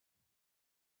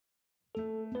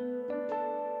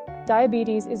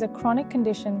Diabetes is a chronic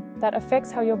condition that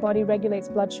affects how your body regulates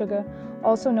blood sugar,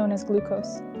 also known as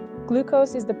glucose.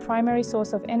 Glucose is the primary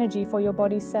source of energy for your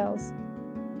body's cells.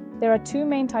 There are two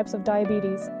main types of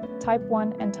diabetes, type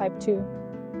 1 and type 2.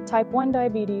 Type 1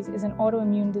 diabetes is an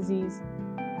autoimmune disease.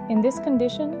 In this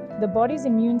condition, the body's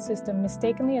immune system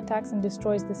mistakenly attacks and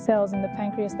destroys the cells in the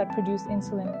pancreas that produce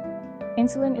insulin.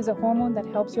 Insulin is a hormone that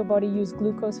helps your body use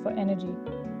glucose for energy.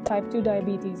 Type 2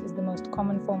 diabetes is the most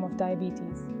common form of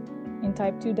diabetes. In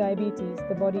type 2 diabetes,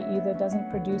 the body either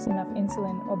doesn't produce enough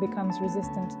insulin or becomes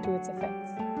resistant to its effects.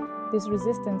 This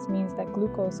resistance means that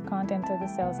glucose can't enter the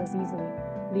cells as easily,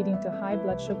 leading to high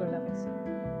blood sugar levels.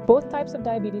 Both types of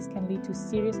diabetes can lead to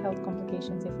serious health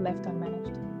complications if left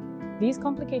unmanaged. These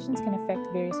complications can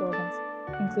affect various organs,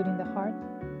 including the heart,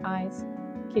 eyes,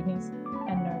 kidneys,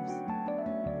 and nerves.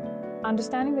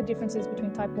 Understanding the differences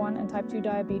between type 1 and type 2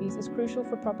 diabetes is crucial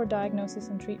for proper diagnosis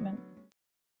and treatment.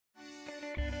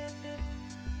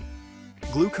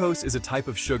 Glucose is a type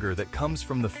of sugar that comes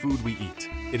from the food we eat.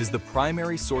 It is the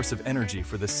primary source of energy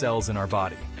for the cells in our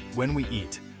body. When we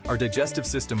eat, our digestive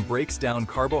system breaks down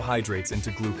carbohydrates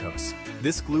into glucose.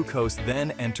 This glucose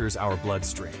then enters our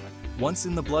bloodstream. Once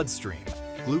in the bloodstream,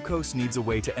 glucose needs a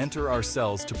way to enter our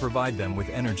cells to provide them with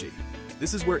energy.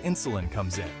 This is where insulin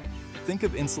comes in. Think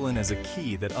of insulin as a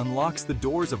key that unlocks the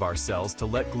doors of our cells to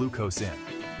let glucose in.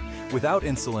 Without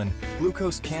insulin,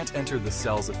 glucose can't enter the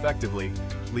cells effectively,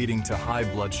 leading to high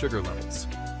blood sugar levels.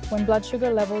 When blood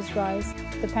sugar levels rise,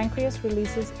 the pancreas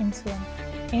releases insulin.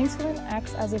 Insulin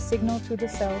acts as a signal to the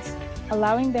cells,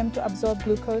 allowing them to absorb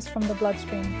glucose from the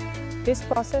bloodstream. This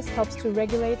process helps to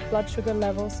regulate blood sugar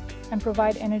levels and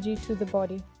provide energy to the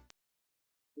body.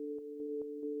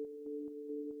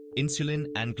 Insulin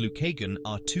and glucagon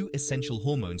are two essential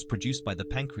hormones produced by the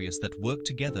pancreas that work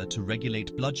together to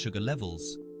regulate blood sugar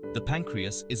levels. The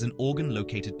pancreas is an organ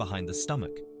located behind the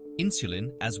stomach.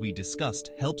 Insulin, as we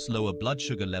discussed, helps lower blood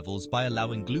sugar levels by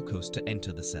allowing glucose to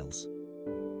enter the cells.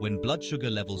 When blood sugar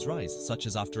levels rise, such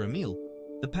as after a meal,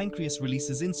 the pancreas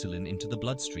releases insulin into the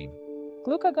bloodstream.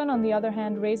 Glucagon, on the other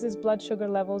hand, raises blood sugar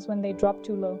levels when they drop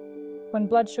too low. When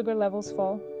blood sugar levels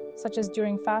fall, such as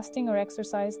during fasting or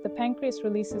exercise, the pancreas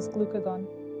releases glucagon.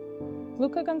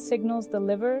 Glucagon signals the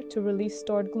liver to release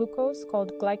stored glucose,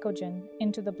 called glycogen,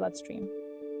 into the bloodstream.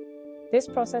 This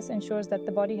process ensures that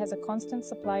the body has a constant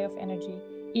supply of energy,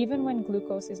 even when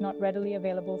glucose is not readily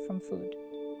available from food.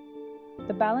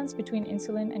 The balance between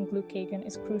insulin and glucagon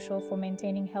is crucial for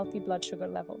maintaining healthy blood sugar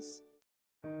levels.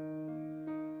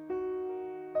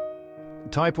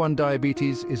 Type 1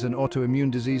 diabetes is an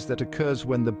autoimmune disease that occurs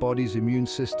when the body's immune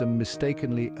system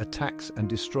mistakenly attacks and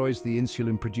destroys the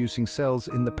insulin-producing cells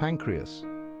in the pancreas.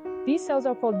 These cells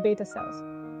are called beta cells.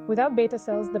 Without beta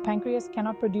cells, the pancreas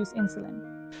cannot produce insulin.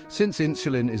 Since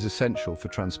insulin is essential for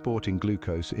transporting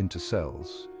glucose into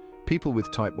cells, people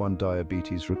with type 1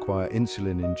 diabetes require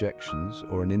insulin injections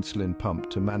or an insulin pump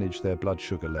to manage their blood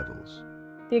sugar levels.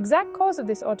 The exact cause of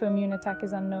this autoimmune attack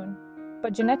is unknown,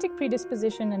 but genetic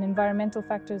predisposition and environmental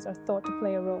factors are thought to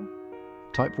play a role.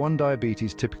 Type 1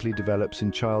 diabetes typically develops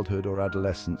in childhood or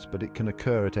adolescence, but it can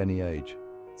occur at any age.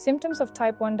 Symptoms of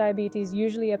type 1 diabetes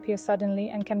usually appear suddenly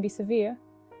and can be severe.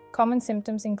 Common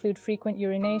symptoms include frequent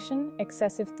urination,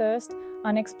 excessive thirst,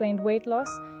 unexplained weight loss,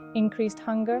 increased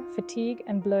hunger, fatigue,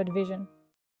 and blurred vision.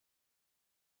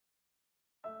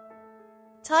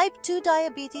 Type 2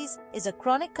 diabetes is a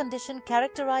chronic condition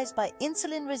characterized by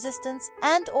insulin resistance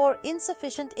and/or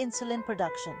insufficient insulin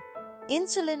production.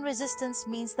 Insulin resistance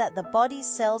means that the body's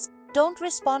cells don't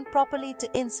respond properly to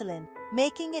insulin,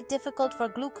 making it difficult for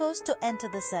glucose to enter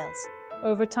the cells.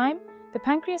 Over time, the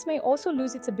pancreas may also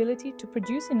lose its ability to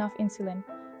produce enough insulin,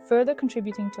 further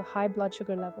contributing to high blood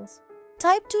sugar levels.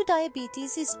 Type 2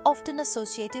 diabetes is often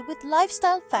associated with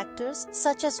lifestyle factors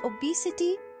such as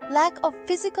obesity, lack of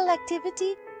physical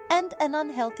activity, and an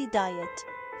unhealthy diet.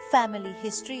 Family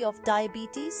history of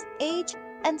diabetes, age,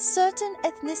 and certain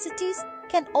ethnicities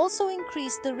can also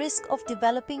increase the risk of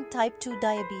developing type 2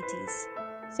 diabetes.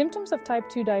 Symptoms of type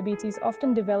 2 diabetes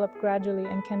often develop gradually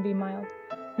and can be mild,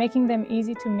 making them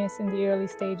easy to miss in the early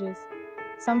stages.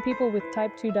 Some people with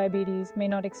type 2 diabetes may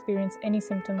not experience any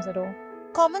symptoms at all.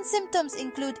 Common symptoms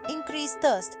include increased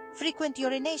thirst, frequent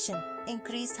urination,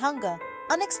 increased hunger,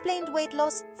 unexplained weight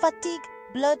loss, fatigue,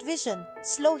 blurred vision,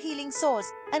 slow healing sores,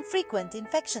 and frequent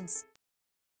infections.